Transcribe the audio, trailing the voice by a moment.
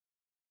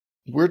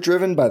We're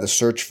driven by the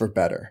search for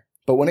better.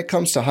 But when it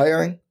comes to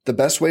hiring, the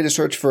best way to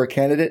search for a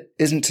candidate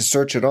isn't to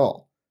search at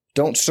all.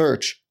 Don't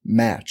search,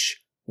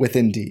 match with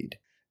Indeed.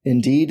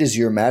 Indeed is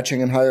your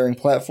matching and hiring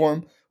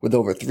platform with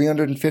over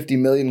 350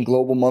 million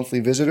global monthly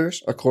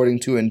visitors,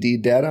 according to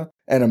Indeed data,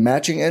 and a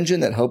matching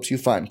engine that helps you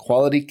find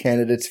quality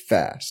candidates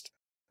fast.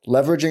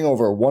 Leveraging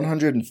over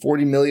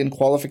 140 million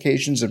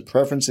qualifications and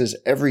preferences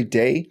every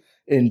day,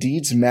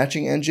 Indeed's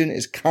matching engine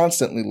is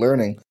constantly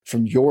learning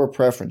from your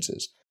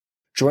preferences.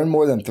 Join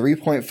more than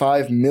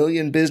 3.5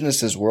 million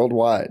businesses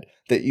worldwide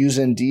that use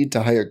Indeed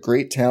to hire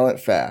great talent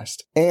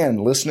fast.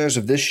 And listeners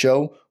of this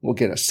show will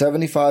get a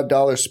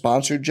 $75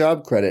 sponsored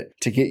job credit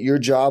to get your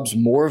jobs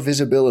more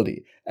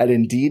visibility at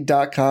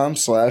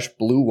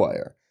Indeed.com/Blue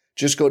Wire.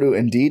 Just go to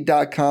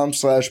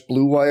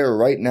Indeed.com/Blue Wire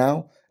right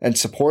now and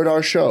support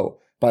our show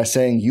by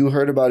saying you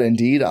heard about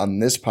Indeed on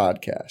this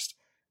podcast.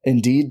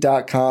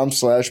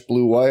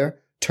 Indeed.com/Blue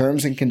Wire.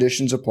 Terms and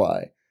conditions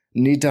apply.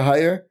 Need to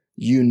hire?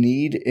 You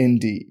need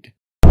Indeed.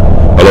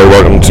 Hello,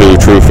 welcome to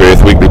True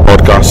Faith Weekly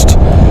Podcast.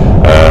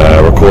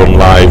 Recording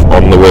live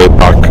on the way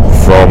back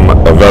from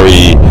a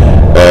very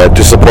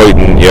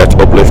disappointing yet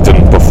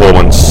uplifting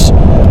performance.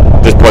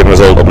 Disappointing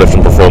result,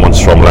 uplifting performance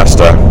from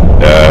Leicester.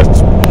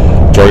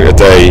 During the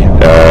day,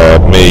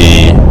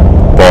 me,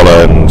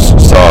 Bolland,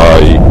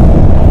 Sai,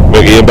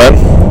 Miggy and Ben.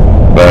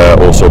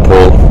 Also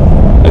Paul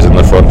is in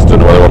the front. Don't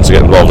know whether he wants to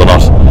get involved or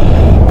not.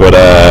 But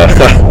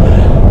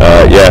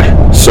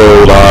yeah, so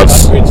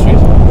lads.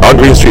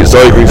 Green Street,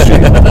 Green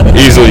Street.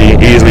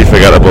 easily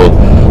forgettable.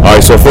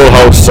 Alright, so full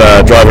house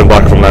driving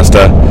back from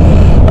Leicester,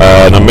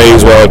 and I may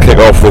as well kick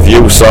off with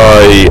you,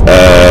 Si.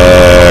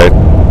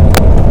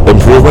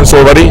 Improvements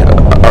already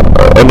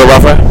under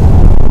Rafa?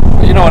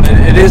 You know what,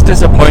 it is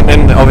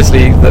disappointing.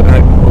 Obviously,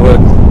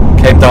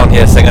 we came down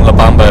here singing La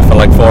Bamba for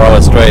like 4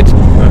 hours straight,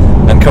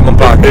 and coming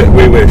back.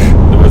 We wish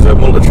there was a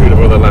multitude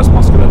of other less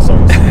masculine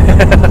songs.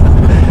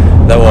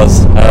 There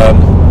was.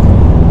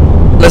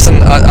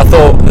 Listen, I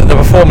thought the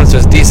performance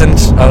was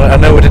decent. I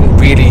know it didn't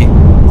really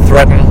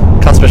threaten.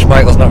 Kasper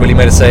Schmeichel's not really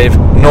made a save,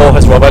 nor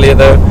has Rob Elliott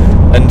though.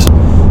 And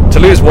to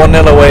lose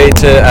 1-0 away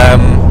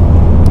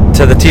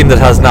to the team that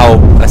has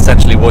now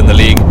essentially won the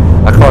league,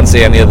 I can't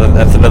see anything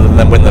other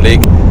than win the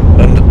league.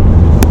 And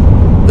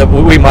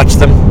we matched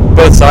them.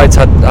 Both sides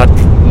had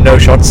no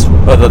shots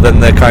other than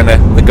the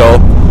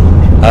goal.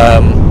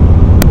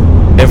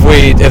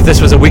 If this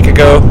was a week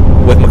ago,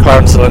 with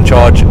McLaren still in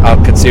charge, I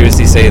could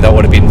seriously say that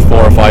would have been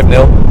 4 or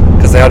 5-0,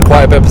 because they had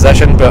quite a bit of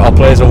possession, but our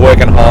players were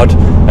working hard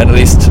and at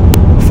least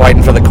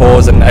fighting for the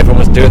cause, and everyone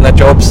was doing their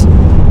jobs.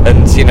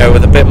 And you know,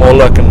 with a bit more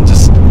luck and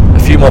just a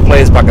few more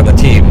players back in the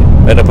team,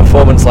 and a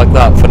performance like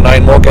that for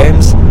 9 more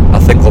games, I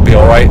think we'll be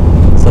alright.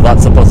 So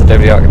that's the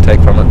positivity I can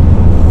take from it.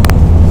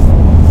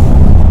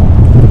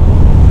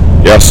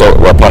 Yeah, so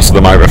we're passing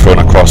the microphone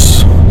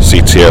across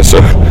seats here,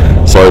 so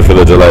sorry for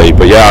the delay.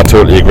 But yeah, I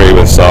totally agree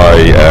with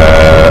Si.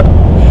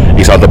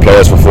 He's had the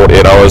players for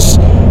 48 hours,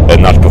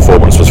 and that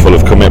performance was full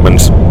of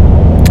commitment,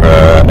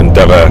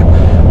 endeavour,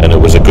 and it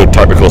was a good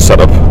tactical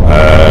setup.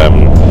 I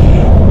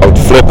would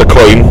flip the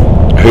coin.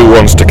 Who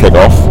wants to kick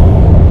off?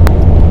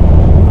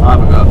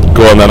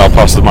 Go on then, I'll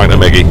pass the mic to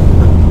Miggy.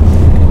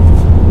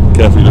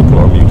 Carefully to put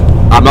on mute.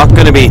 I'm not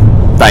going to be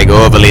like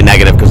overly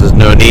negative because there's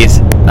no need.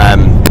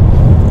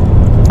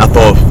 I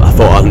thought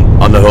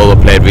on the whole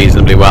we played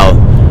reasonably well.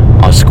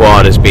 Our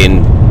squad has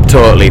been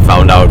totally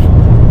found out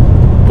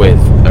with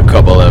a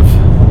couple of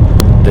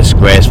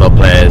disgraceful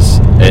players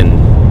in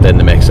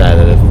the mix there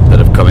that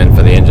have come in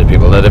for the injured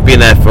people that have been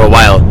there for a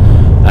while.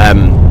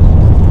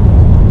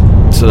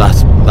 So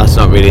that's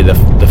not really the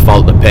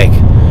fault to pick.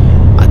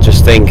 I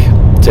just think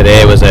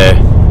today was a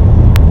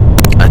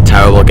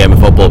terrible game of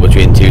football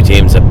between two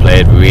teams that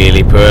played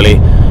really poorly,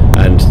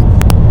 and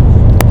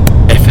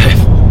if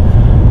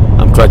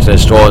I'm clutching at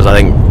straws, I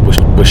think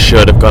we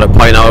should have got a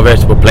point out of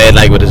it. We played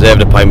like we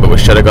deserved a point, but we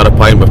should have got a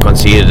point. We've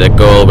conceded a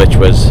goal which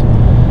was,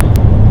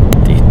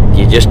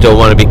 you just don't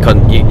want to be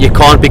you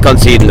can't be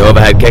conceding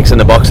overhead kicks in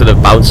the box that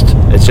have bounced.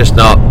 It's just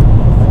not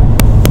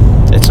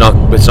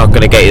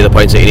going to get you the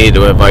points that you need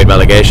to avoid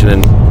relegation,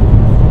 and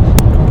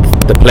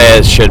the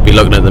players should be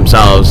looking at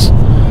themselves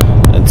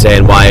and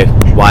saying why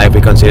have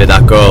we conceded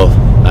that goal.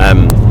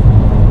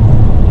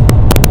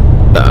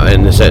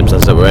 In the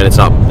circumstances that we're in, it's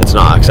not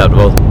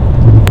acceptable.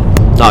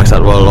 It's not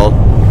acceptable at all.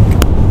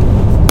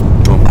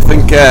 I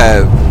think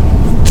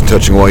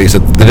touching on what you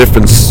said, the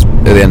difference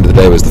at the end of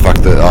the day was the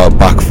fact that our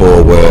back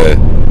four were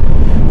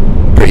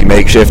pretty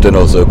makeshift and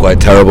also quite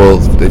terrible.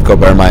 They've got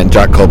to bear in mind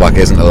Jack Colback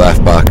isn't a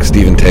left back,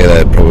 Stephen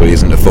Taylor probably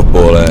isn't a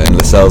footballer, and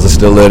Lascelles is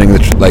still learning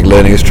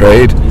his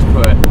trade.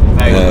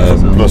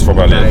 Plus for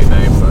Elliott.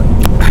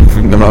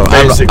 No,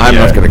 I'm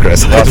not going to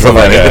criticise Rob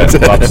Elliott.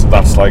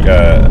 That's like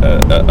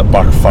a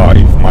back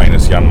five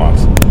minus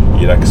Janmaat.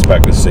 You'd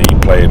expect to see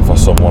playing for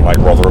someone like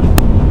Rotherham.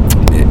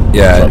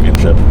 Yeah,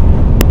 Championship.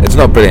 It's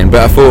not brilliant,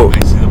 but I thought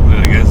against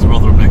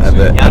Rotherham next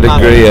year. I'd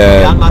agree.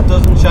 Janmaat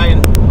doesn't shine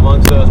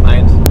amongst those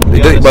minds.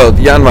 Well,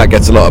 Janmaat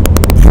gets a lot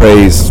of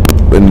praise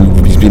when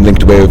he's been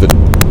linked away with a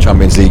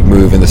Champions League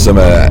move in the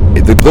summer.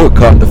 The bloke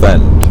can't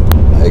defend.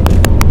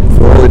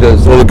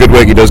 does all the good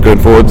work he does going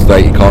forwards,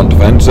 like he can't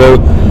defend. So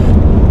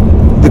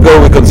the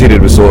goal we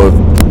conceded was sort of,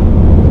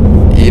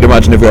 you'd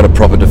imagine if we had a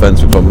proper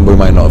defence, we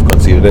might not have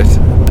conceded it.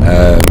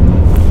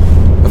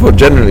 I thought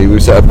generally we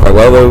set up quite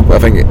well though. I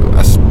think,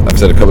 as I've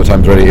said a couple of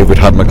times already, if we'd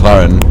had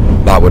McLaren,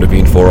 that would have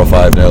been 4 or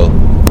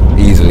 5-0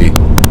 easily.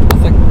 I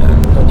think,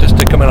 just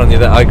to come in on you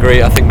there, I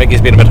agree. I think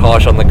Mickey's been a bit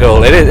harsh on the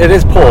goal. It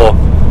is poor,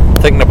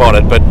 thinking about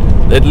it, but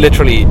it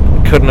literally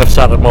couldn't have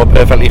sat it more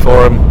perfectly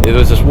for him. There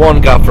was just one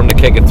gap for him to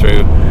kick it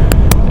through,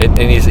 and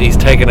he's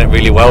taken it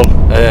really well.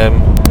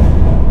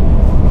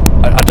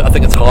 I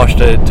think it's harsh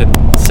to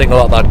single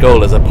out that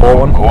goal as a poor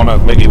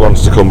one. Mickey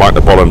wants to come back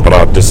to Bolland, but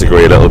I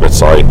disagree a little bit,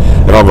 sorry.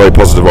 And I'm very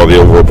positive about the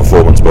overall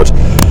performance, but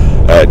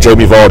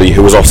Jamie Vardy,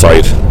 who was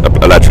offside,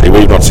 allegedly,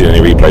 we've not seen any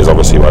replays,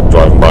 obviously, we're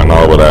driving back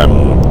now, but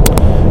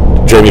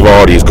Jamie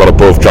Vardy's got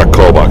above Jack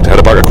Colback to head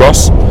it back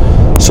across.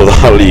 So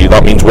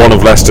that means one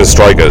of Leicester's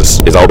strikers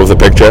is out of the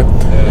picture.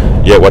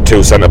 Yet where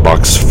two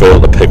centre-backs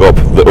failed to pick up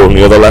the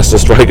only other Leicester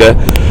striker.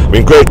 I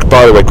mean, great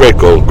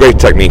goal, great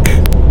technique.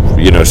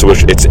 So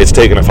it's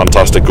taken a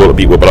fantastic goal to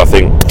beat with, but I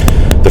think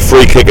the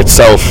free kick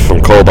itself from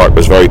Colback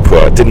was very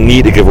poor. It didn't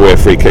need to give away a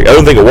free kick. I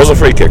don't think it was a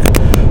free kick,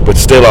 but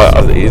still,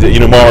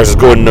 Mahrez is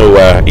going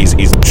nowhere. He's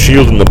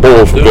shielding the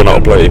ball from going out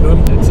of play.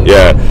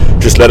 Yeah,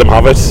 just let him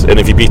have it, and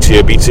if he beats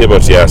you,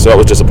 But yeah, so that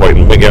was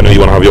disappointing. Mickey, I know you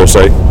want to have your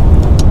say.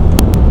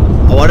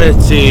 I wanted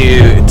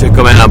to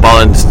come in on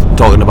Bolland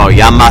talking about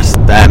Janmaat.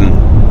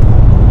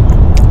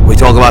 We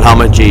talk about how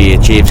much he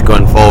achieves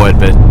going forward,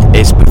 but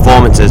his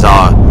performances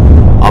are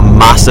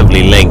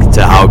massively linked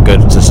to how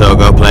good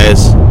Sissoko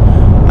plays.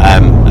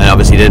 And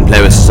obviously he didn't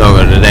play with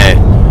Sissoko today.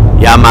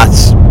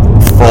 Janmaat's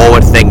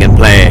forward-thinking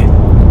play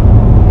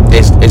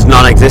is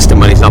non-existent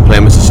when he's not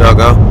playing with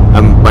Sissoko,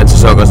 and when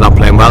Sissoko's not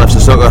playing well. If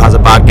Sissoko has a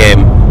bad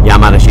game,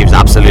 Janmaat achieves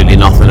absolutely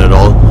nothing at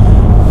all.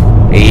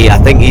 I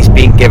think he's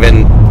been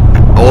given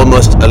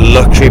almost a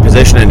luxury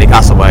position in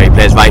Newcastle where he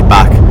plays right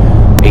back.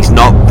 He's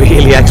not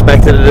really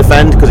expected to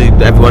defend because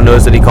everyone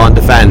knows that he can't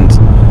defend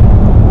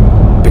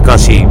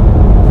because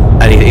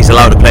he's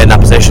allowed to play in that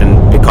position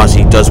because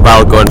he does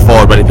well going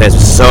forward when he plays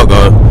with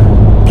Sissoko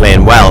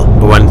playing well.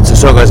 But when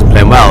Sissoko isn't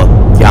playing well,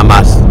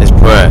 Janmaat is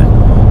poor.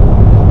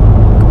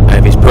 And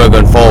if he's poor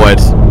going forward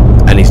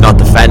and he's not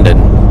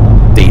defending,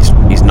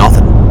 he's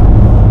nothing.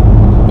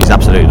 He's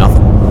absolutely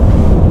nothing.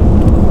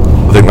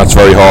 I think that's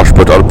very harsh,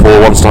 but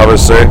Paul wants to have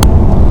his say.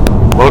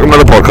 Welcome to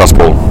the podcast,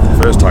 Paul.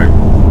 First time.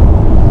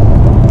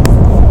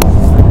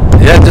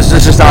 Yeah,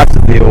 just after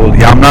the old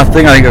Janmaat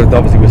thing, I think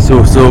obviously with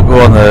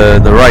Sissoko on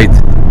the right,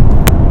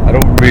 I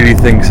don't really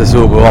think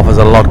Sissoko offers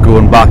a lot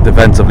going back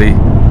defensively.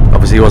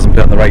 Obviously he wasn't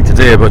playing on the right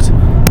today, but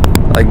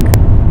I think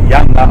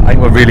Janmaat, I think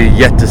we're really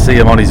yet to see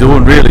him on his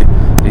own really.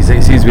 He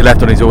seems to be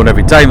left on his own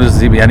every time. There doesn't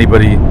seem to be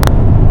anybody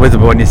with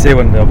him, but when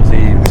obviously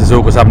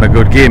Sissoko's having a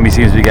good game, he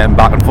seems to be getting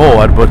back and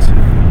forward, but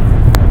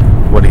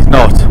when he's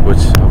not, which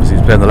obviously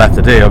he's playing the left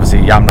today, obviously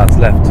Janmaat's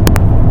left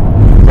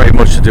very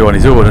much to do on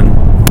his own,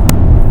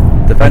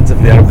 and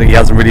defensively I don't think he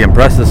hasn't really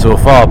impressed us so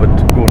far, but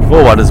going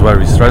forward is where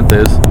his strength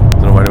is. I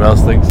don't know what anyone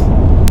else thinks.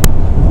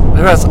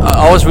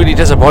 I was really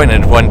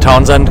disappointed when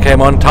Townsend came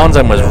on.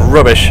 Townsend was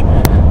rubbish.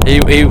 He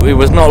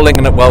was not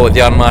linking up well with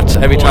Janmaat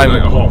every time.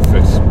 Like a half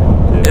fit.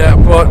 Yeah,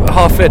 well,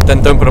 half fit,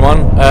 then don't put him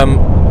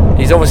on.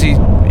 He's obviously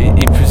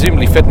he's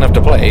presumably fit enough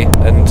to play,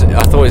 and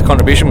I thought his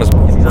contribution was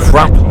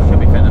crap.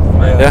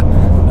 Yeah,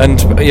 and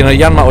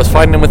Janmaat was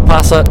finding him with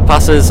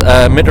passes.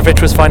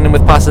 Mitrovic was finding him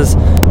with passes,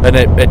 and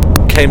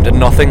it came to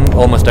nothing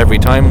almost every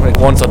time. Like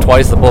once or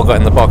twice the ball got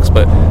in the box,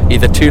 but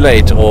either too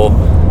late or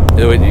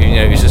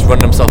he's just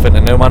running himself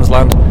into no man's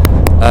land.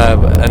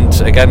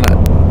 And again,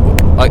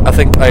 I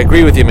think I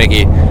agree with you,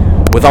 Mickey.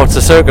 Without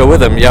Sissoko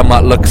with him,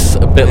 Janmaat looks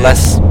a bit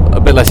less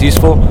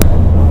useful.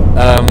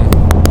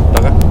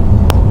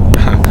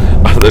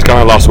 There's kind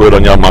of last word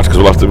on Janmaat because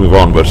we'll have to move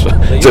on. But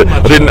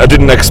I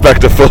didn't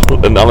expect a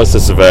full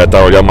analysis of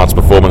Daryl Janmaat's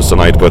performance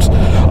tonight. But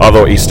I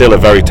thought he's still a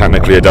very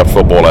technically adept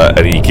footballer,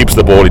 and he keeps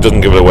the ball. He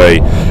doesn't give it away.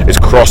 His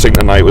crossing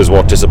tonight was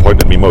what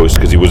disappointed me most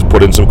because he was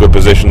put in some good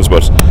positions,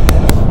 but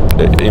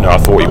I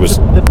thought he was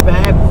the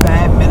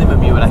bare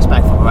minimum you would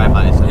expect from a right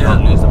back is to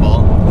not lose the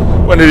ball.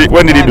 When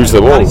did he lose the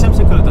ball? Gary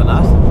Simpson could have done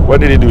that. When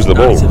did he lose the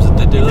ball? Simpson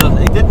did do that.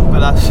 He didn't, but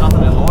that's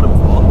nothing to laud him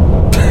for.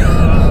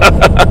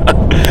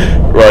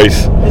 Right.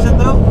 Is it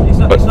though? He's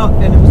not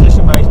in a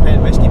position where he's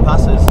playing risky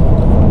passes.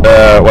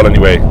 Well,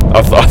 anyway,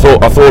 I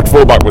thought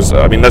fullback was.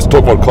 I mean, let's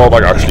talk about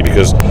Colback actually,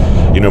 because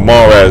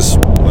Mahrez,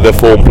 the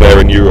form player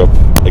in Europe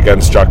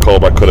against Jack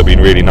Colback, could have been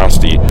really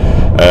nasty.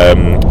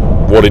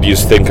 What did you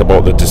think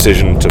about the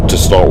decision to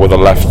start with the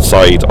left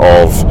side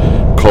of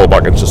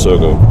Colback and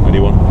Sissoko?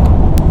 Anyone?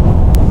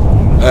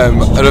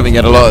 I don't think he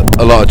had a lot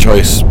of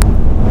choice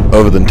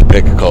other than to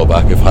pick a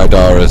Colback. If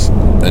Haidar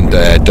and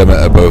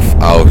Dummett are both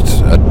out,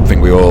 I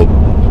think we all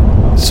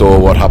saw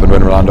what happened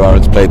when Rolando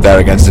Aarons played there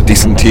against a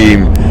decent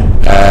team.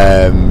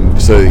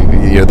 So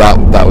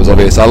that was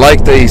obvious. I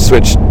like that he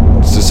switched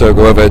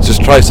Sissoko over.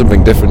 Just try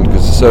something different,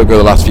 because Sissoko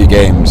the last few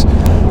games,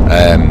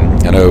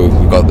 I know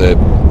we've got the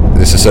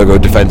the Sissoko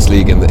Defence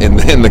League in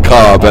the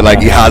car, but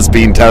like he has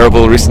been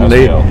terrible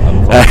recently.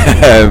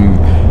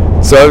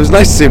 So it was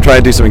nice to see him try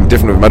and do something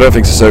different with him. I don't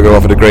think Sissoko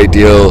offered a great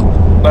deal.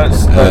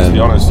 Let's be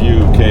honest, you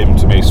came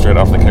to me straight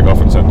after the kick-off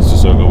and said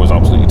Sissoko was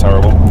absolutely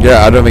terrible.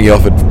 Yeah, I don't think he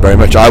offered very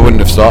much. I wouldn't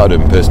have started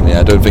him personally.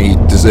 I don't think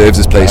he deserves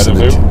his place in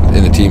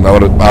the team. I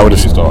would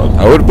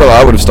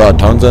have started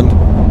Townsend.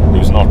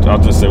 He's not.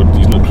 I'd just say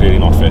he's not clearly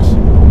not fit.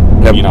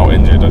 Yep. He's now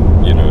injured. I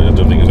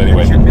don't think there's any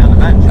way.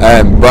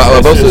 But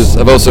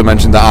I've also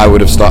mentioned that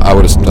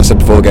I said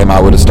before the game I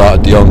would have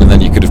started De Jong, and then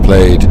you could have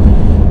played,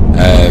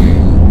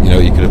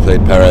 you could have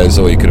played Perez,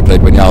 or you could have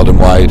played Wijnaldum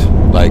wide.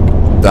 Like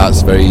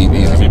that's very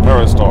easy. I mean,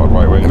 Perez started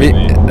right away.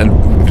 And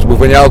with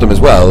Wijnaldum as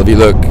well, if you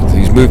look,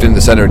 he's moved into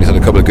the centre and he's had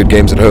a couple of good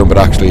games at home, but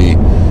actually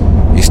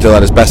he still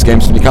had his best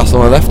games for Newcastle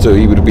on the left, so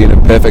he would have been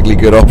a perfectly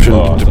good option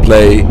to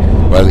play.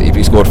 Well, if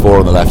he scored 4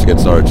 on the left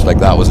against Norwich, like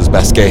that was his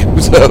best game.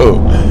 So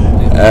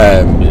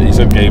he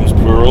said games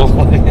plural.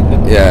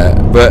 Yeah,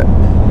 but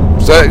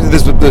so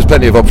there's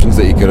plenty of options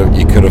that you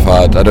could have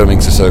had. I don't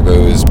think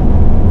Sissoko is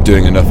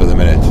doing enough at the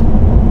minute.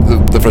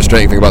 The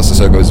frustrating thing about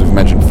Sissoko, as we've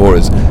mentioned before,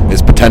 is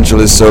his potential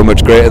is so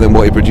much greater than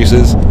what he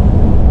produces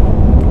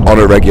on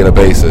a regular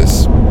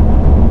basis.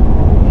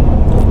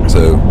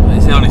 So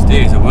he's on his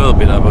day, so it will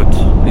be that, but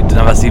he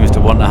never seems to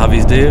want to have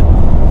his day.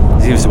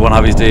 He seems to want to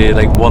have his day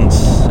like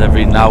once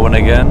every now and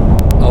again.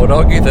 I would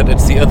argue that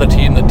it's the other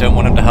team that don't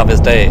want him to have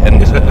his day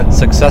and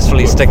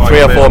successfully stick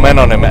 3 or 4 men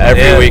on him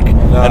every week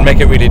and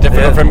make it really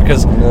difficult for him,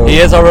 because he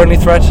is our only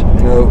threat.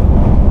 No.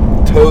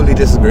 Totally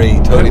disagree.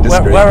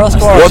 Where else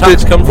do our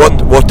attacks come from?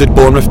 What did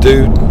Bournemouth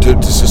do to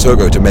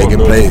Sissoko to make him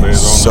play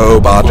so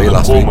badly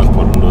last week? Bournemouth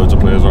put loads of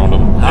players around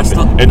him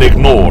and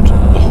ignored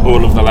the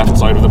whole of the left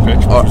side of the pitch,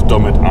 which was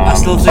dumb it.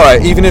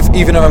 Alright, even if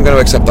I'm going to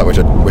accept that, which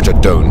I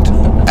don't.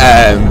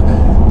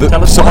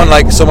 Someone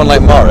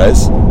like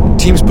Mahrez,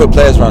 teams put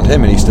players around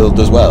him and he still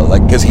does well,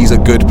 like because he's a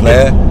good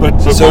player. But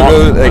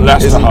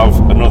Leicester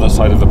have another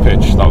side of the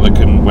pitch that they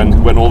can,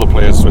 when all the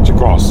players switch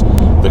across,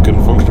 they can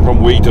function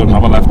from. We don't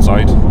have a left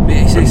side.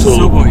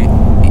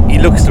 He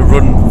looks to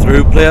run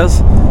through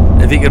players.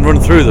 If he can run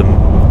through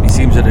them, he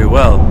seems to do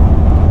well.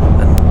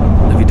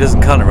 And if he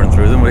can't run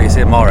through them, what you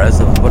say, Mahrez,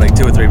 they'll put like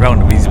 2 or 3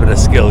 round him. He's with a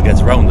skill,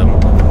 gets around them.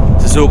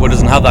 Sissoko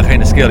doesn't have that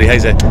kind of skill. He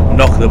has to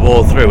knock the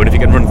ball through, and if he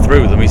can run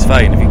through them, he's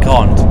fine. If he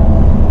can't,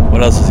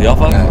 what else does he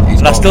offer?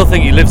 And I still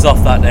think he lives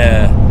off that.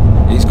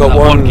 He's got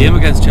one game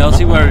against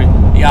Chelsea where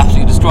he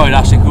absolutely destroyed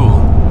Ashley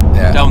Cole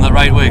down that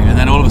right wing, and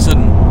then all of a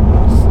sudden,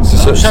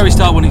 I'm sure he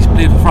started when he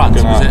played for France.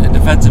 He was a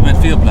defensive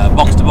midfield player,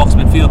 box-to-box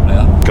midfield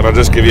player. Can I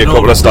just give you a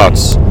couple of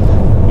stats?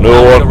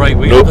 No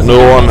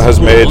one has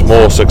made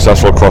more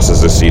successful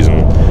crosses this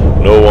season.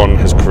 No one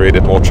has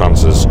created more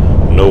chances.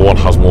 No one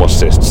has more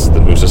assists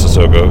than Moussa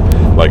Sissoko.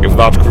 Like, if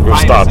that group of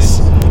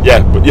stats,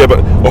 but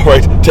all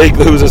right, take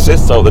those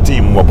assists out of the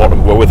team.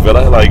 We're with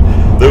Villa. Like,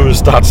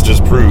 those stats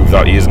just prove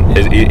that he's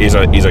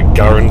a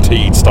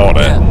guaranteed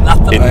starter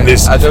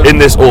in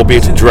this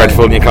albeit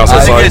dreadful Newcastle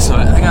side.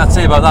 I think I'd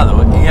say about that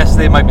though. Yes,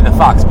 they might be the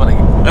facts, but like,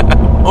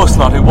 us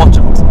lot who watch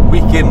them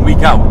week in,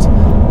 week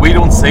out, we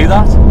don't see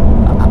that.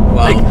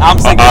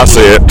 I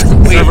see it.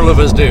 Several of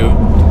us do.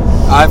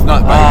 I've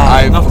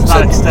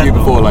said to you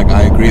before, like,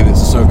 I agree that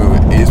Sissoko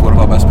is one of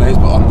our best players,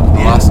 but on the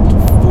last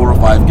 4 or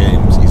 5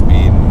 games he's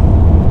been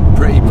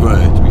pretty poor,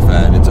 to be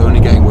fair, and it's only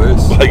getting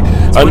worse.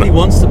 It's when he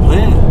wants to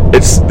play.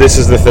 This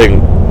is the thing.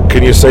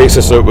 Can you say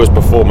Sissoko's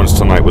performance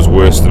tonight was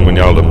worse than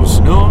Wijnaldum's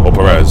or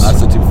Perez? I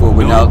said to you before,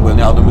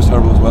 Wijnaldum was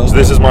terrible as well. So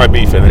this is my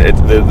beef, and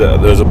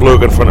there's a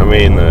bloke in front of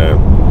me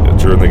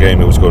during the game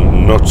who was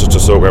going nuts at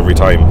Sissoko every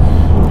time.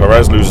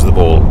 Perez loses the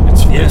ball,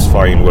 it's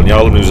fine.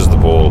 Wijnaldum loses the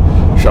ball.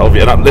 Shelby,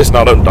 and I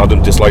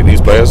don't dislike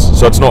these players,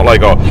 so it's not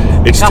like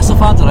it's Newcastle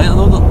fans, right?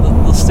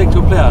 They'll stick to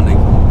a player.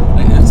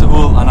 And it's the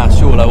whole, and that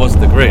Shola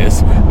wasn't the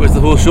greatest. It was the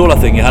whole Shola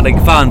thing. You had like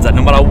fans that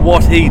no matter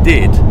what he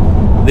did,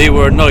 they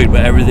were annoyed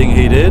with everything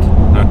he did.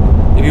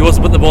 If he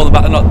wasn't putting the ball in the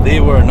back or not, they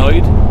were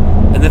annoyed.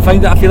 And I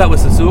feel that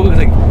with Sissoko.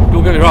 Like,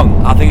 don't get me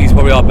wrong, I think he's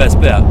probably our best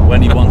player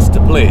when he wants to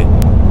play.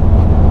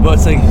 But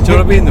it's like, do you know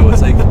what I mean though?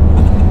 It's like, do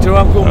you know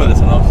where I'm going with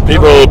this or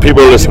not?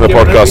 People listen to the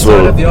podcast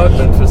will.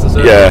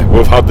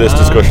 We've had this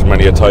discussion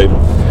many a time.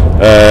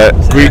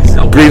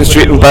 Green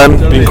Street and Ben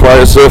been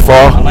quiet so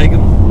far. I like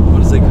him.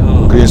 What is it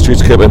called? Green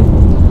Street's kipping.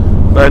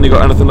 Ben, you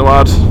got anything to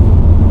add?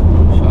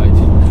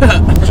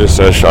 Shite. Just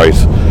says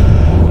shite.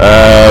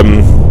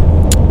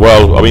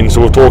 Well, I mean,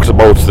 so we've talked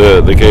about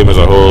the game as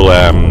a whole.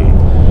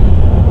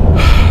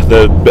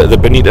 The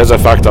Benitez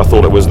effect, I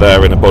thought it was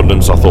there in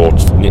abundance. I thought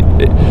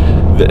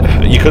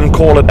you can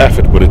call it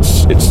effort, but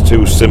it's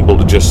too simple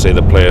to just say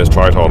the players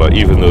tried harder.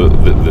 Even though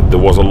there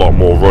was a lot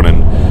more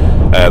running,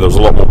 there was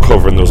a lot more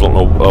covering, there was a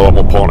lot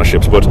more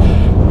partnerships. But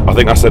I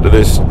think I said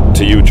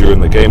to you during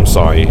the game,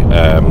 Si.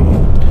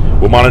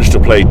 We managed to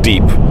play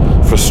deep,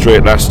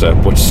 frustrate Leicester,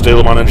 but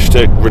still managed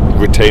to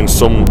retain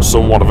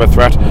somewhat of a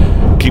threat.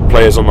 Keep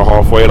players on the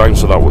halfway line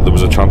so that there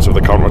was a chance of the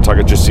counter-attack.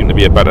 It just seemed to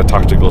be a better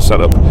tactical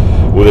setup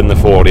within the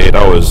 48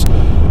 hours.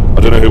 I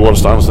don't know who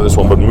wants to answer this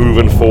one, but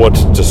moving forward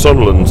to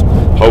Sunderland,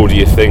 how do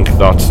you think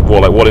that,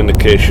 what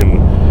indication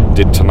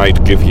did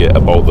tonight give you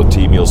about the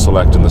team you'll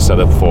select in the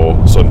setup for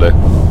Sunday?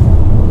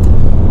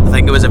 I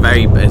think it was a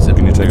very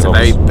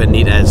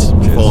Benitez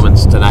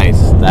performance tonight.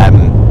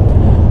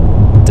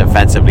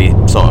 Defensively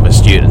sort of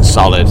astute and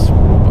solid.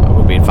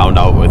 We've been found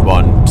out with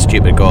one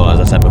stupid goal, as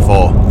I said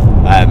before,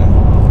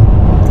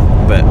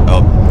 but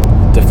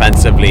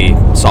defensively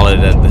solid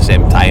at the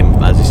same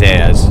time, as you say,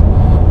 as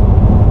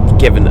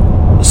given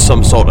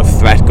some sort of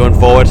threat going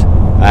forward.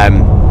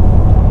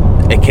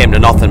 It came to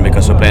nothing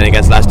because we're playing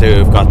against Leicester,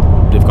 who've got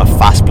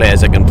fast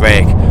players that can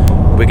break.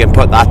 We can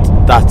put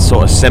that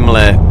sort of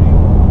similar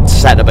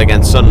setup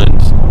against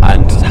Sunderland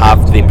and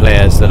have the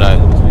players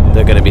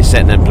they're going to be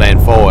sitting and playing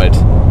forward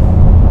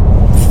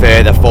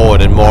further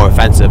forward and more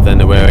offensive than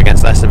they were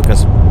against Leicester,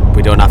 because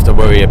we don't have to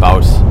worry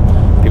about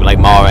people like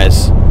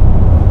Mahrez,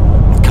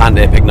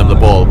 Kante picking up the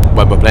ball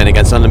when we're playing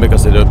against Sunderland,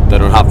 because they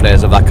don't have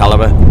players of that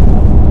calibre.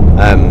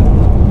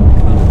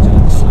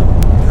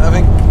 I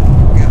think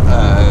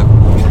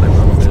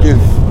to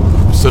give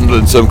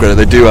Sunderland some credit,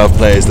 they do have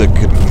players that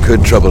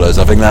could trouble us.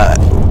 I think that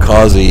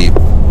Kazi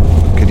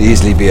could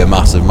easily be a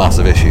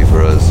massive issue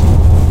for us.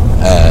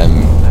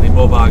 Any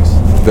more bags?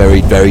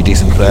 Very, very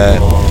decent player.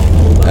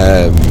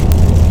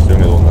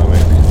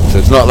 So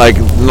it's not like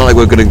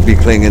we're going to be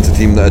playing against a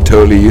team that are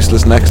totally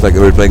useless next. Like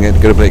we're going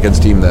to play against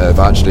a team that have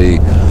actually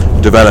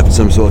developed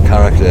some sort of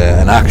character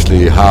and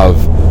actually have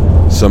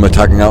some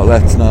attacking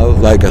outlets now,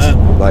 like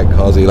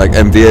Kazi, like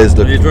MVAs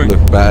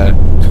look better.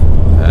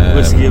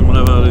 Whiskey and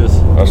whatever it is.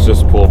 That's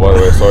just Paul, by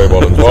the way. Sorry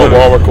about it.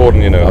 While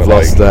recording, I've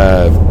lost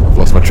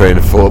my train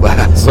of thought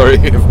there. Sorry,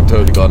 I'm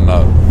totally gone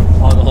now.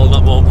 Alcohol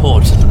not more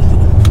important.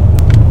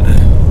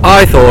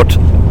 I thought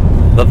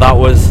that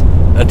was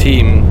a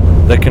team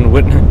that can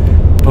win.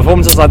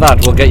 Performances like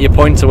that will get you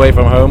points away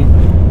from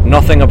home.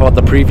 Nothing about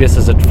the previous,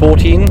 is it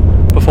 14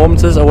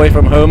 performances away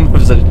from home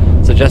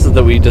suggested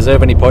that we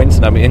deserve any points,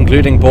 and I mean,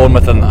 including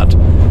Bournemouth and that.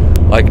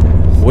 Like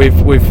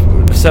we've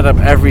set up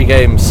every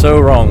game so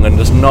wrong and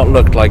just not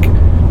looked like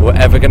we're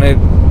ever going to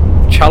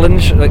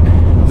challenge. Like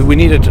we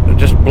needed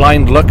just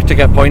blind luck to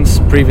get points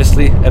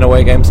previously in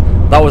away games.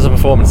 That was a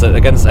performance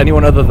against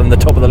anyone other than the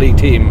top of the league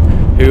team,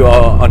 who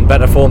are on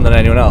better form than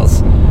anyone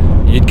else.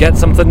 You'd get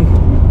something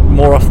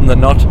more often than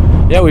not.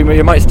 Yeah, we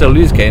might still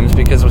lose games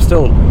because we're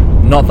still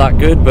not that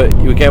good, but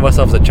we gave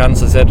ourselves a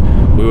chance. I said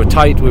we were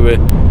tight.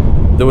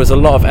 There was a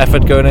lot of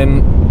effort going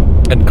in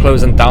and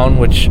closing down,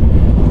 which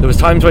there was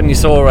times when you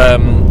saw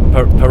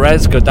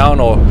Perez go down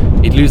or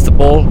he'd lose the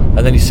ball, and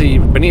then you see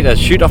Benitez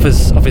shoot off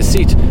his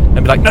seat and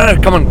be like, no,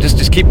 come on,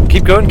 just keep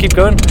going.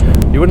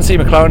 You wouldn't see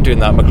McLaren doing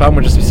that. McLaren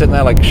would just be sitting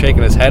there like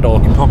shaking his head,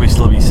 or he'd probably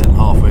still be sitting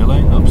halfway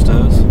lane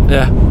upstairs.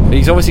 Yeah,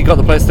 he's obviously got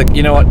the place that,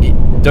 you know what,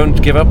 don't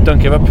give up.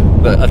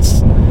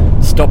 That's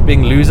stop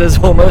being losers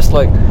almost.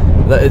 Like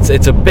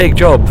it's a big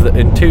job that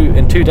in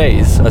two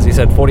days, as he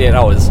said, 48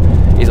 hours,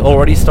 he's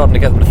already starting to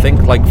get them to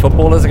think like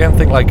footballers again.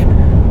 Think like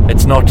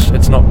it's not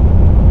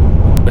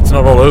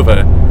all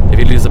over. If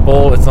you lose the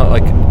ball, it's not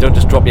like, don't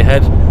just drop your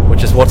head,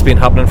 which is what's been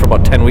happening for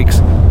about 10 weeks.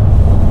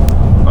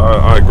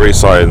 I agree,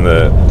 Si.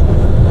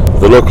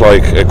 They look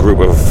like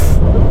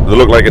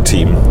a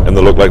team, and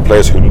they look like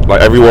players who,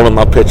 like everyone on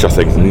that pitch, I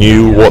think,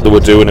 knew what they were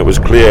doing. It was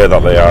clear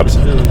that they had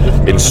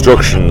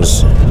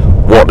instructions,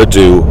 what to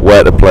do,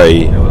 where to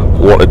play,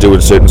 what to do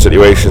in certain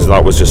situations. And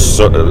that was just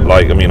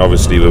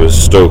obviously there was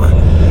Stoke,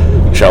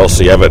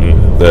 Chelsea,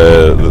 Everton,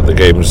 the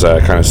games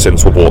kind of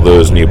since we brought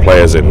those new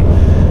players in,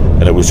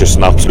 and it was just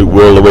an absolute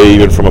world away,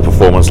 even from a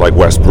performance like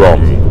West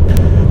Brom,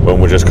 when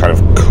we just kind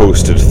of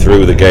coasted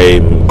through the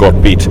game,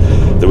 got beat.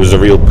 There was a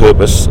real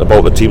purpose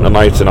about the team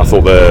tonight, and I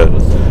thought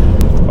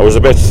I was a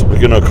bit,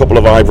 a couple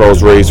of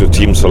eyebrows raised with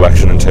team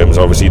selection in terms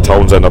of, obviously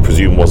Townsend, I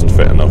presume, wasn't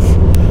fit enough,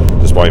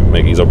 despite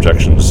making his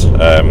objections.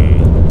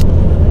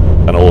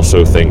 And I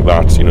also think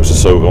that,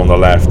 Sissoko on the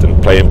left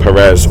and playing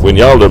Perez,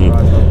 Wijnaldum,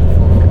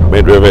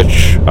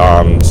 Mitrovic,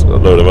 and a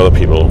load of other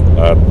people.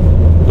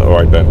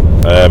 Alright, Ben.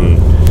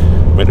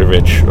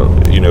 Mitrovic,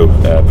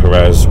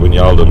 Perez,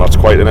 Wijnaldum, that's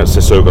quite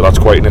Sissoko, that's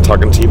quite an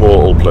attacking team,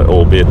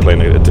 albeit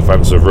playing a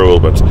defensive role.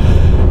 But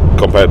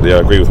compared to, I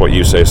agree with what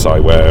you say, Si,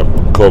 where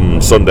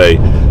come Sunday,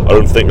 I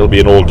don't think it'll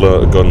be an all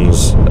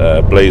guns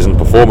blazing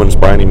performance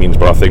by any means,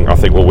 but I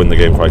think we'll win the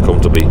game quite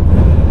comfortably.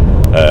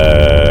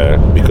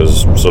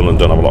 Because Sunderland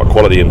don't have a lot of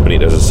quality, and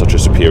Benitez is such a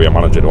superior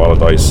manager to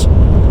Allardyce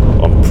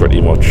on pretty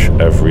much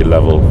every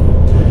level.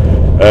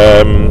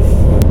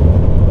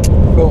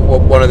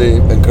 One of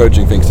the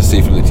encouraging things to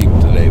see from the team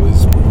today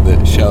was that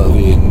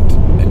Shelvey and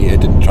Anita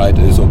didn't try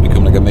to sort of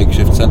become like a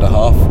makeshift centre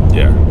half.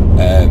 Yeah.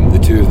 The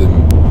two of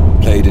them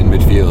played in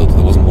midfield.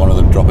 There wasn't one of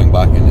them dropping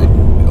back and it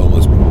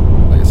almost,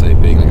 like I say,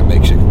 being like a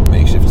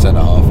makeshift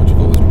centre half, which I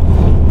thought was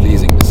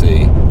pleasing to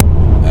see.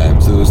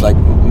 So there was like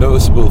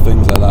noticeable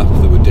things like that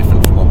were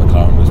different from what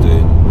McLaren was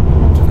doing,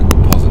 which I think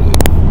were positive.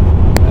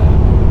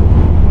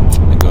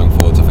 And going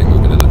forwards, I think we're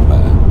going to look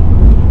better.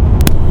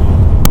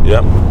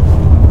 Yeah.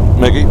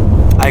 Mickey?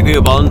 I agree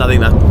with Bolland. I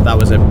think that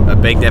was a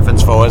big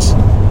difference for us.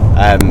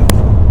 I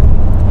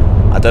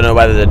don't know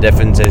whether the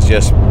difference is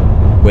just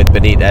with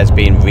Benitez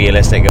being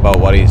realistic about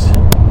what he's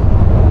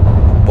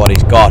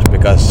got,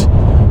 because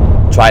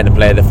trying to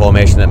play the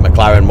formation that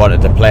McLaren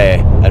wanted to play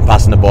and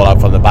passing the ball out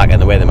from the back in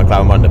the way that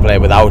McLaren wanted to play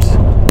without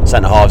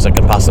centre halves that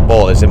can pass the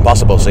ball is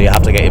impossible. So you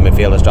have to get your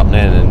midfielders dropping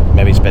in, and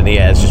maybe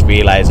Benitez just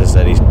realises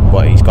that he's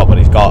got what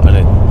he's got, and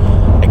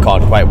it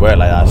can't quite work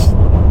like that.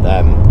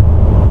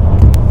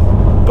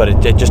 But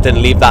it just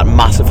didn't leave that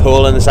massive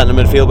hole in the centre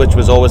midfield, which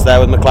was always there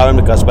with McLaren,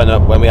 because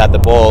when we had the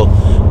ball,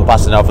 we're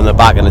passing it out from the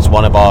back, and it's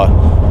one of our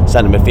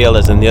centre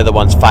midfielders, and the other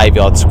one's 5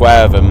 yards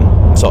square of him,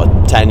 sort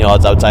of 10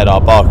 yards outside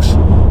our box.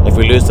 If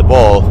we lose the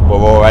ball, we're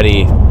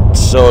already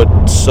so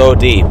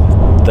deep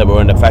that we're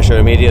under pressure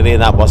immediately,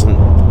 and that wasn't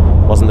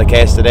the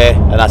case today.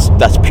 And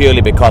that's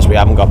purely because we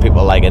haven't got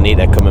people like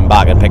Anita coming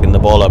back and picking the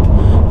ball up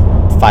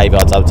 5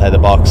 yards outside the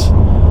box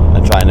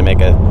and trying to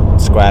make a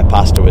square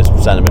pass to his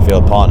centre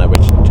midfield partner,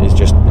 which is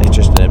just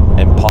an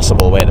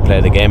impossible way to play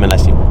the game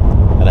unless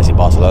you're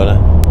Barcelona.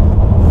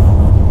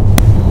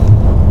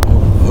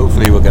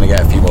 Hopefully we're going to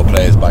get a few more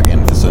players back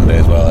in for Sunday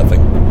as well. I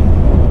think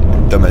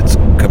Dummett's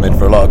come in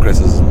for a lot of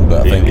criticism,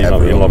 but I think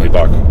he'll not be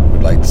back.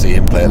 Would like to see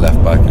him play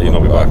left back. He'll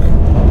not be back.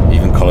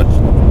 Even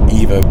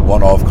either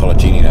one of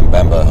Colaccini and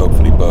Mbemba,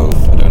 hopefully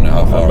both. I don't know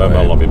how far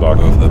Mbemba will not be back.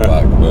 Both of them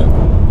back, but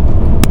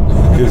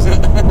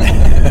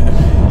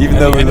even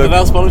though we look...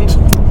 else, Bolland?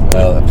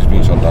 Well, I've just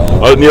been shot down.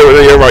 Oh,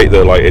 you're right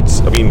though. Like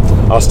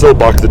I'll still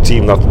back the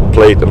team that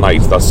played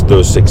tonight. That's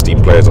those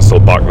 16 players. I still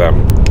back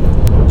them.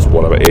 It's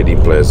whatever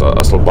 18 players.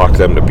 I still back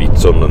them to beat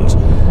Sunderland.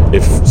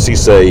 If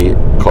Cisse,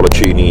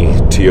 Colaccini,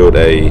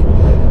 Teode,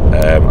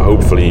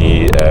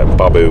 hopefully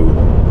Babu,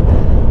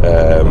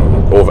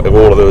 if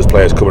all of those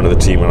players come into the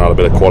team and add a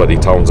bit of quality,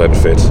 Townsend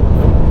fit.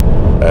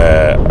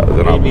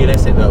 Then Be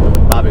realistic though,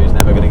 Babu's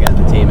never going to get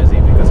the team, is he?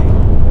 Because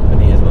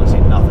Benitez will have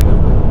seen nothing of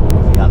him,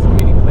 because he hasn't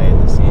really played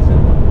this season.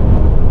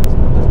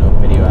 There's no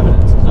video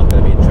evidence. He's not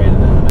going to be in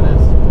training in a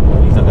minute.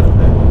 He's not going to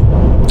play.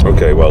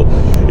 Okay, well,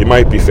 he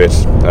might be fit,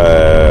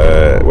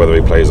 whether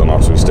he plays or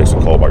not, so he sticks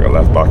with Colback at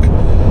left back.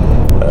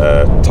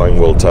 Time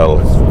will tell.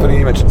 Funny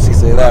you mentioned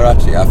Cisse there.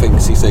 Actually, I think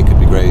Cisse could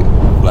be great.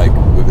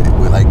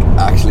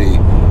 Actually,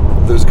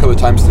 there was a couple of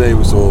times today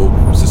we saw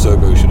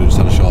Sissoko should have just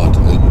had a shot,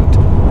 and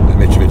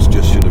Mitrovic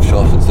just should have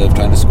shot instead of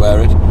trying to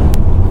square it.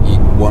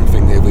 One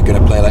thing, if we're going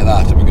to play like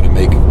that and we're going to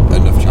make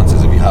enough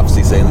chances, if you have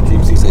Cisse in the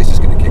team, Cisse's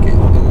just going to kick it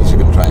and he's just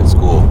going to try and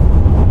score.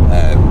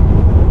 I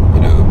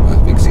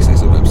think Cisse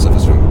sometimes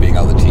suffers from being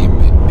out of the team.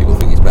 People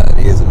think he's better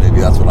than he is, and maybe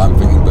that's what I'm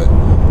thinking, but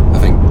I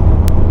think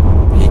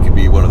he could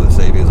be one of the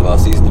saviours of our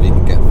season if he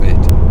can get fit,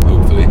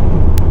 hopefully.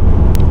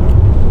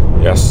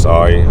 Yes,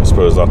 I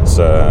suppose that's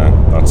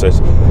it.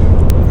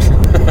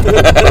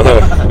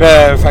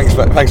 Thanks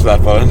for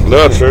that, Colin.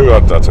 No, true. I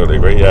totally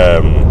agree.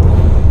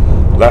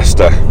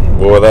 Leicester,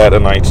 we were there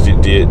tonight.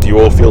 Do you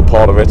all feel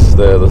part of it?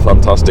 The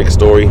fantastic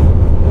story.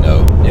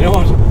 No. You know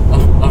what?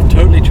 I've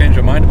totally changed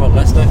my mind about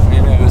Leicester.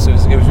 It was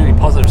a really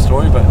positive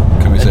story, but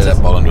Can we say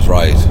that Bolland was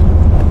right?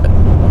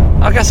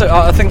 I guess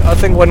I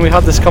think when we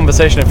had this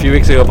conversation a few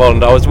weeks ago,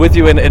 Bolland, I was with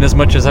you in as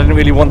much as I didn't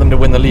really want them to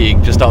win the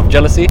league, just out of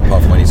jealousy.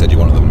 Apart from when you said you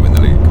wanted them to win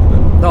the league.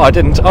 No, I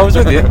didn't. I was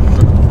with you.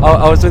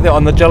 I was with you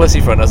on the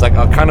jealousy front. I was like,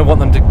 I kind of want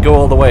them to go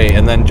all the way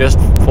and then just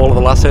fall at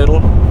the last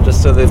hurdle,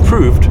 just so they've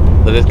proved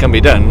that it can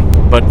be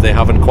done, but they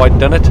haven't quite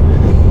done it.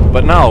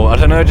 But now, I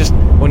don't know, just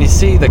when you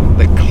see the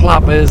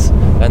clappers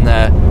and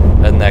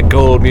their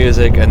goal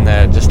music and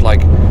their just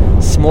like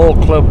small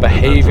club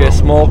behaviour,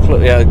 small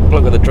club,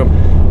 plug with the drum.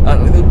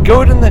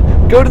 Go in the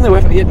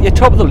you're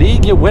top of the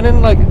league, you're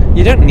winning. Like,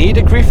 you don't need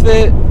to grief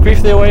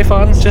the away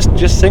fans.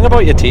 Just sing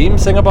about your team,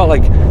 sing about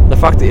like the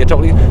fact that you're top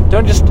of the league.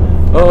 Don't just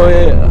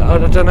I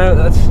don't know.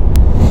 That's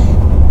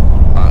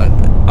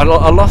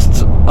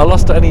I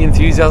lost any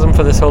enthusiasm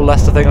for this whole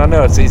Leicester thing. I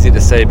know it's easy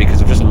to say because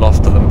we've just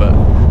lost to them, but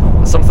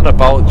something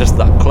about just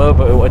that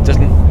club,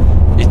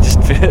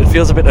 it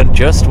feels a bit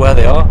unjust where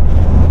they are.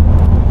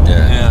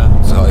 Yeah.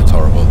 It's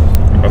horrible.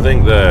 I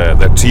think their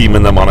team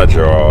and their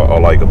manager are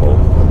likeable.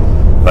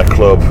 Their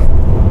club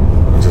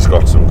just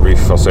got some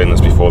grief. I was saying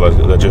this before.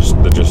 They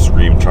just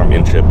scream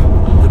championship.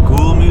 The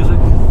goal music.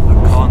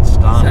 I can't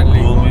stand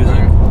goal music.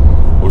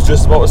 I was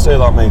just about to say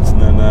that, mate,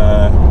 and then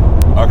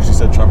I actually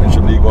said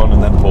Championship League 1,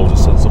 and then Paul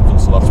just said something,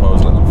 so that's why I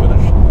was letting him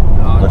finish.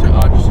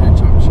 I just said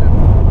Championship.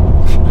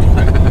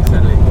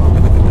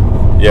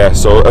 Yeah,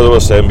 so as I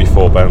was saying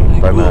before,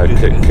 Ben came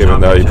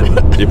in there.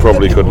 You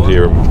probably couldn't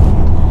hear him.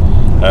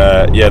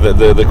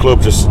 The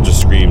club just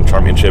screamed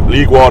Championship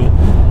League 1. You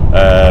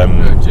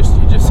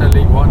just said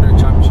League 1, no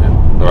Championship.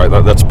 All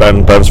right, that's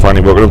Ben. Ben's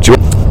finally woken up to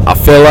it. I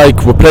feel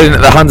like we're playing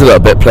at the hands a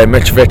little bit, playing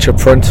Mitrovic up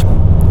front,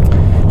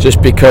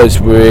 just because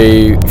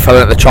we fell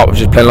at the chop of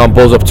just playing long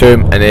balls up to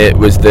him, and it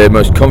was the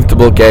most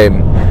comfortable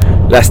game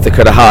Leicester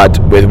could have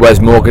had with Wes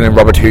Morgan and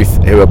Robert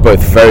Huth, who are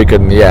both very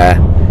good in the air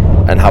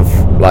and have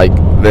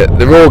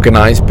they're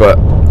organised, but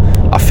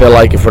I feel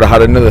like if we'd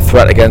have had another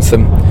threat against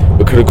them,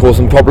 we could have caused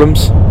some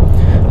problems.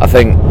 I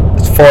think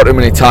far too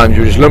many times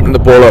we were just lumping the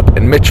ball up,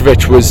 and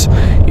Mitrovic was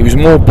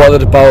more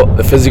bothered about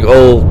the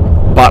physical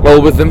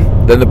battle with them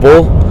than the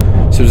ball.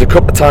 So there was a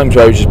couple of times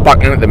where he was just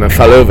backing at them and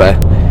fell over,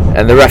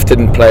 and the ref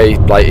didn't play.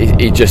 Like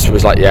he just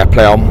was like, yeah,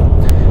 play on.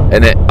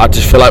 And I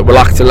just feel like we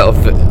lacked a little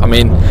bit. I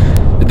mean,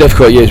 the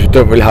difficult years, we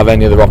don't really have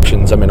any other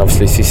options. I mean,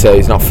 obviously Cisse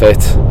is not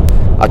fit.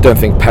 I don't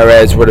think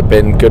Perez would have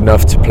been good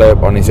enough to play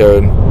up on his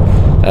own.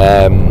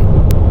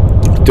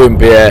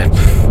 Doumbia,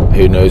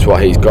 who knows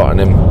what he's got in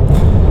him.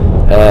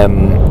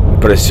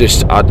 But it's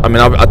just, I don't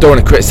want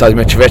to criticise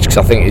Mitrovic because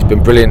I think he's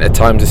been brilliant at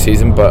times this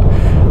season, but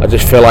I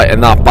just feel like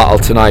in that battle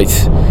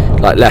tonight,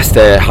 like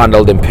Leicester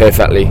handled him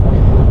perfectly.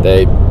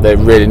 They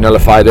really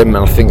nullified him,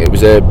 and I think it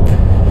was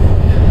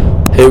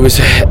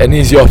an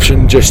easy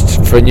option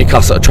just for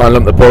Newcastle to try and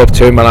lump the ball up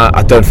to him, and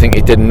I don't think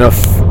he did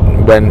enough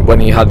when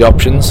he had the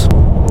options.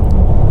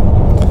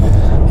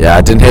 Yeah,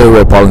 I didn't hear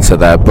what Bolin said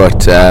there,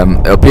 but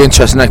it'll be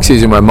interesting next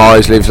season when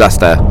Moyes leaves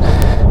Leicester.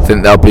 I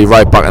think they'll be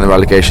right back in the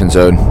relegation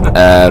zone.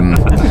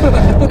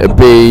 It'll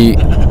be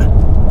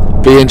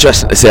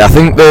interesting to see. I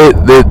think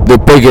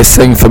the biggest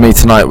thing for me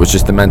tonight was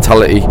just the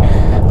mentality.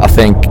 I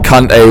think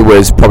Kante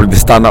was probably the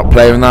stand-up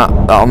player in that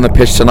on the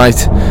pitch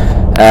tonight.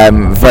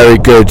 Very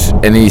good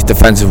in his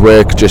defensive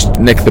work, just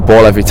nick the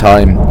ball every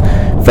time,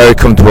 very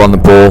comfortable on the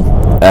ball.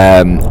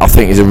 I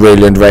think he's a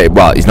really underrated,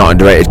 well, he's not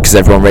underrated because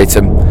everyone rates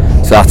him,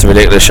 so that's a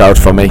ridiculous shout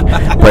from me,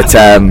 but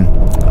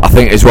I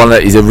think he's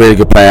a really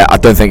good player. I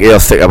don't think he'll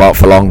stick about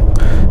for long.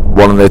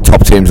 One of the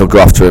top teams will go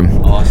after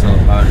him.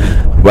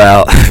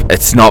 Well,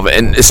 it's not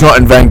in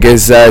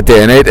Wenger's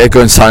DNA to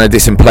go and sign a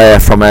decent player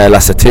from a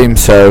lesser team,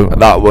 so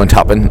that won't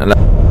happen.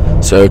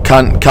 So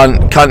can't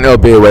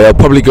be away. I'll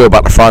probably go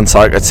back to France.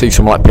 I could see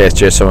someone like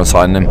PSG, someone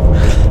signing him,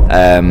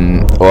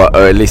 or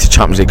at least a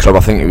Champions League club. I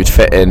think he would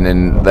fit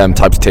in them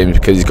types of teams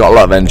because he's got a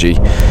lot of energy.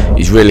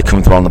 He's really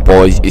comfortable on the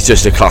ball. He's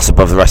just a class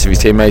above the rest of his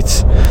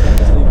teammates.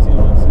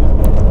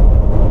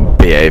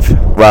 Behave.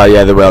 Well,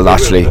 yeah, they will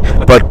actually,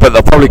 but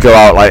they'll probably go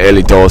out like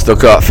early doors. They'll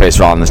go out first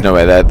round. There's no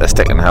way they're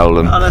sticking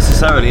Howland. Not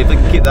necessarily. If they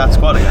can keep that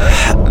squad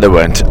together, they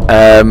won't.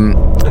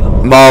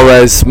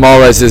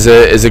 Mahrez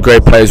is a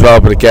great player as well,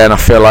 but again, I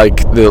feel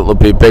like there'll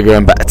be bigger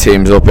and better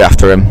teams that'll be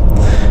after him.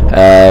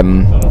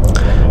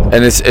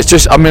 And it's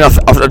just, I mean,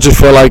 I just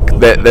feel like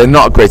they're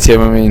not a great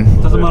team. I mean,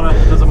 doesn't matter.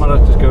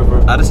 Just go for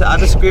it. I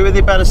disagree with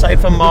you, but aside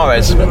from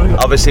Mahrez,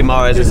 obviously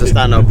Mahrez is a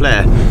standout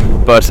player,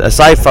 but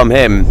aside from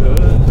him,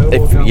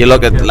 if you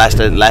look at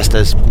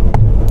Leicester's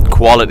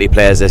quality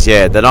players this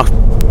year, they're not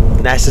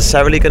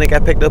necessarily going to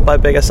get picked up by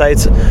bigger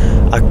sides.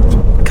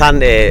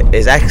 Kante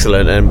is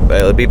excellent and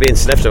it'll be being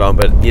sniffed around,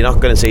 but you're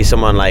not going to see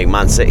someone like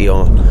Man City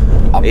or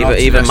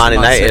even Man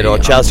United or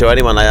Chelsea or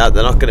anyone like that.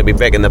 They're not going to be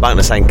breaking the bank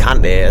to sign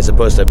Kante, as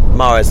opposed to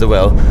Mahrez they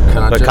will,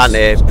 but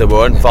Kante they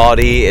won't.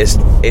 Vardy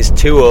is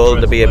too old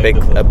to be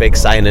a big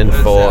signing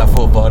for. I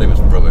thought Vardy was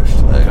rubbish.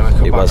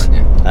 He was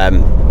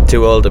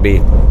too old to be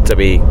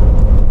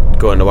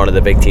going to one of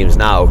the big teams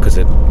now, because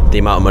the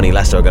amount of money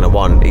Leicester are going to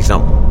want, he's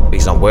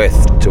not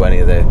worth to any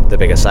of the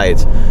bigger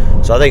sides.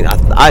 So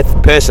I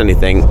personally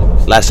think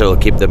Leicester will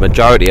keep the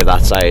majority of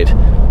that side,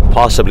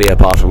 possibly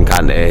apart from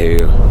Kante,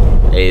 who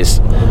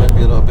is. There might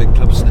be a lot of big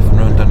clubs sniffing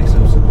around Danny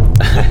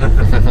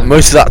Simpson.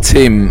 Most of that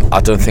team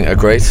I don't think are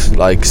great.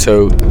 Like,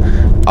 so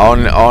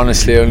I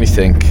honestly only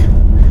think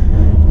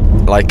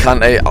like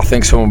Kante, I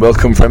think someone will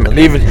come from him.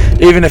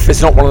 And even if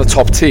it's not one of the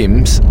top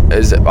teams,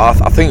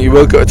 I think you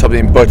will go to top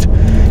team, but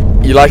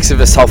you likes of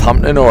a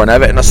Southampton or an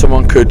Everton or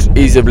someone could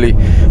easily,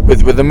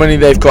 with the money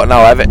they've got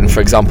now, Everton for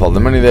example, the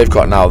money they've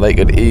got now, they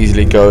could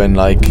easily go and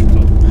like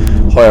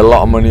hire a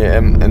lot of money at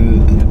him,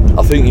 and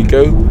I think he'd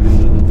go.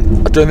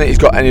 I don't think he's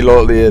got any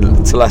loyalty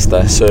to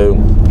Leicester, so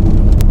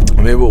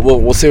I mean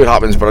we'll see what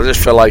happens, but I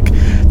just feel like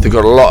they've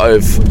got a lot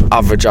of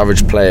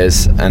average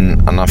players,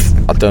 and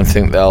I don't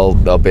think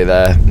they'll be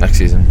there next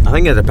season. I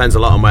think it depends a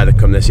lot on where they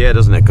come this year,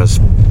 doesn't it? Because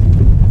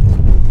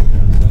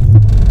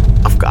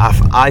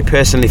I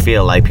personally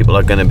feel like people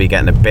are going to be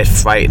getting a bit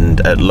frightened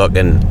at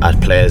looking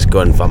at players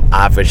going from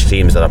average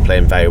teams that are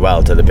playing very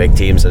well to the big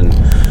teams and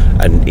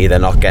either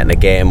not getting a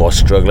game or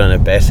struggling a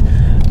bit.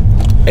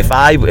 If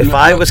I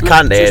was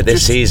Kante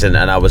this season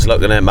and I was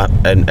looking at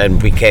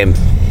and we came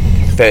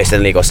first in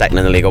the league or second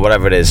in the league or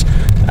whatever it is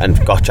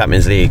and got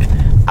Champions League,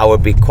 I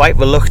would be quite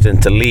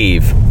reluctant to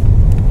leave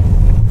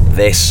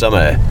this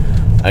summer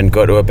and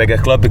go to a bigger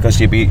club, because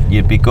you'd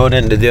be going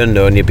into the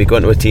unknown. You'd be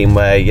going to a team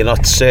where you're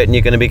not certain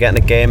you're going to be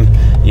getting a game,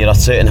 you're not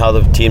certain how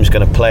the team's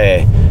going to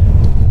play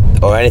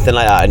or anything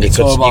like that, and you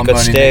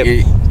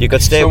could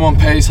stay. If someone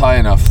pays high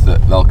enough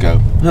that they'll go.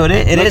 No,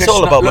 it is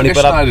all about money.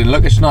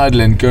 Look at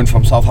Schneiderlin going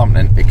from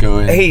Southampton to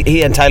going.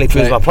 He entirely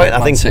proves my point.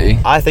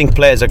 I think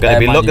players are going to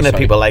be looking at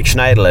people like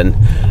Schneiderlin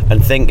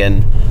and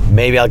thinking,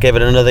 maybe I'll give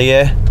it another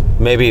year.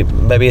 Maybe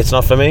it's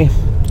not for me.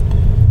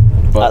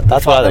 But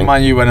that's what I think.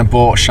 Man U went and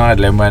bought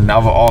Schneiderlin when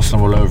other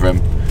Arsenal were all over him.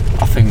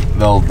 I think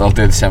they'll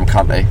do the same with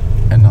Kante,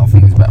 and I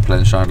think he's a better player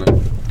than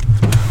Schneiderlin.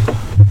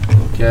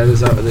 Yeah,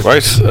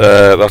 right,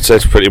 that's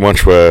it pretty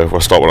much. We're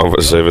stopping off at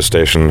the service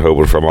station,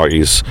 hoping for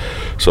Maggie's.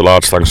 So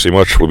lads, thanks so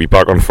much. We'll be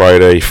back on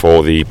Friday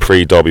for the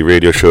pre-Derby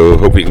radio show.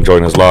 Hope you can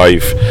join us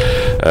live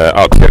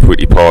at Cliff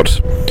Weekly Pod.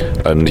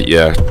 And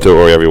yeah, don't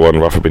worry everyone,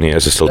 Rafa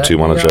Benitez is still 2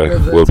 manager.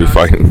 We'll be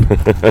fine.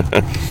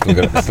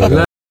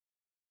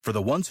 For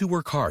the ones who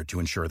work hard to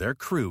ensure their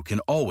crew can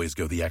always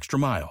go the extra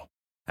mile,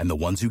 and the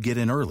ones who get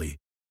in early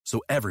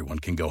so everyone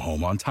can go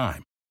home on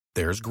time,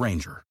 there's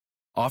Grainger,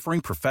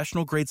 offering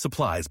professional-grade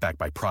supplies backed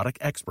by product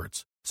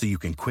experts so you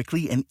can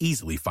quickly and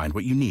easily find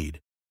what you need.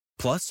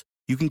 Plus,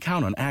 you can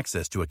count on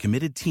access to a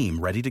committed team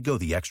ready to go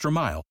the extra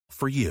mile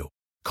for you.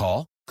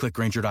 Call, click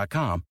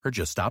Grainger.com, or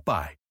just stop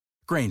by.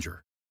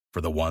 Grainger,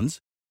 for the ones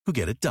who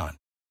get it done.